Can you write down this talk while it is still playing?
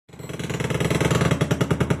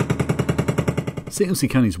St. Lucie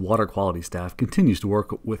County's water quality staff continues to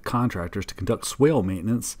work with contractors to conduct swale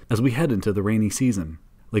maintenance as we head into the rainy season.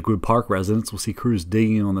 Lakewood Park residents will see crews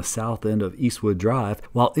digging on the south end of Eastwood Drive,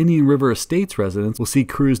 while Indian River Estates residents will see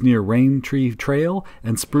crews near Rain Tree Trail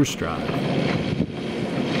and Spruce Drive.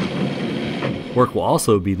 Work will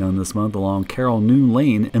also be done this month along Carroll Noon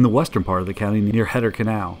Lane in the western part of the county near Header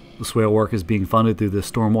Canal. The swale work is being funded through the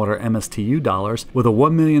Stormwater MSTU dollars with a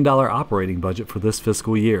 $1 million operating budget for this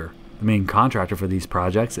fiscal year. The main contractor for these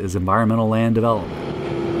projects is Environmental Land Development.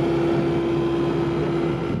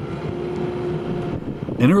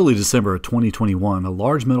 In early December of 2021, a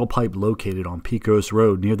large metal pipe located on Pecos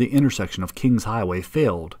Road near the intersection of Kings Highway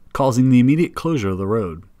failed, causing the immediate closure of the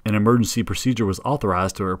road. An emergency procedure was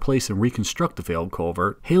authorized to replace and reconstruct the failed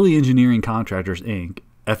culvert. Haley Engineering Contractors, Inc.,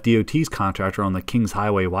 FDOT's contractor on the Kings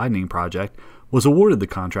Highway widening project, was awarded the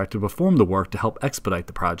contract to perform the work to help expedite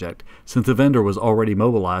the project, since the vendor was already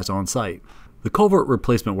mobilized on site. The culvert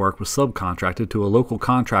replacement work was subcontracted to a local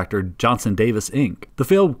contractor, Johnson Davis, Inc. The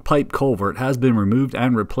failed pipe culvert has been removed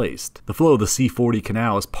and replaced. The flow of the C40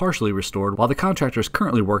 canal is partially restored, while the contractor is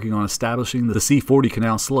currently working on establishing the C40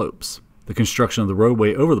 canal slopes. The construction of the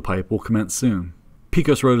roadway over the pipe will commence soon.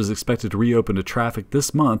 Pecos Road is expected to reopen to traffic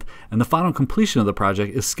this month, and the final completion of the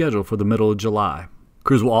project is scheduled for the middle of July.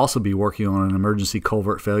 Crews will also be working on an emergency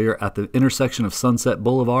culvert failure at the intersection of Sunset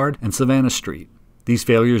Boulevard and Savannah Street. These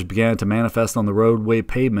failures began to manifest on the roadway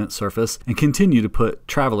pavement surface and continue to put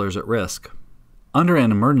travelers at risk. Under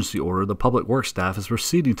an emergency order, the Public Works staff is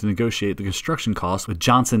proceeding to negotiate the construction costs with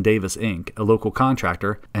Johnson Davis, Inc., a local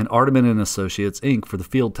contractor, and Ardeman & Associates, Inc. for the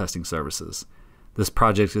field testing services. This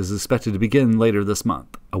project is expected to begin later this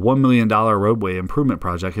month. A $1 million roadway improvement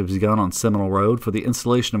project has begun on Seminole Road for the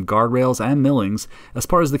installation of guardrails and millings as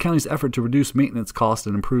part of the county's effort to reduce maintenance costs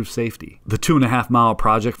and improve safety. The 2.5-mile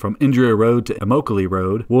project from Indria Road to Immokalee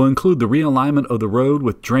Road will include the realignment of the road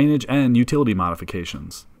with drainage and utility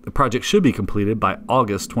modifications. The project should be completed by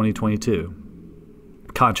August 2022.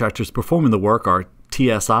 Contractors performing the work are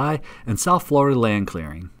TSI and South Florida Land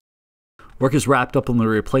Clearing. Work is wrapped up on the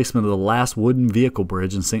replacement of the last wooden vehicle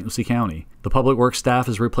bridge in St. Lucie County. The Public Works staff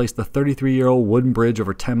has replaced the 33-year-old wooden bridge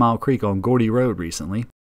over 10 Mile Creek on Gordy Road recently.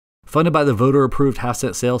 Funded by the voter-approved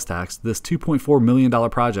half-cent sales tax, this $2.4 million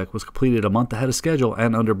project was completed a month ahead of schedule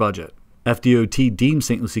and under budget. FDOT deemed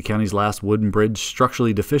St. Lucie County's last wooden bridge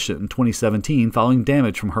structurally deficient in 2017 following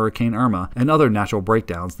damage from Hurricane Irma and other natural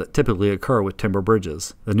breakdowns that typically occur with timber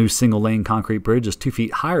bridges. The new single-lane concrete bridge is 2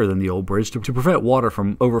 feet higher than the old bridge to prevent water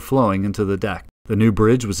from overflowing into the deck. The new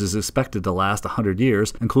bridge, which is expected to last 100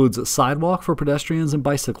 years, includes a sidewalk for pedestrians and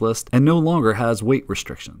bicyclists and no longer has weight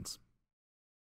restrictions.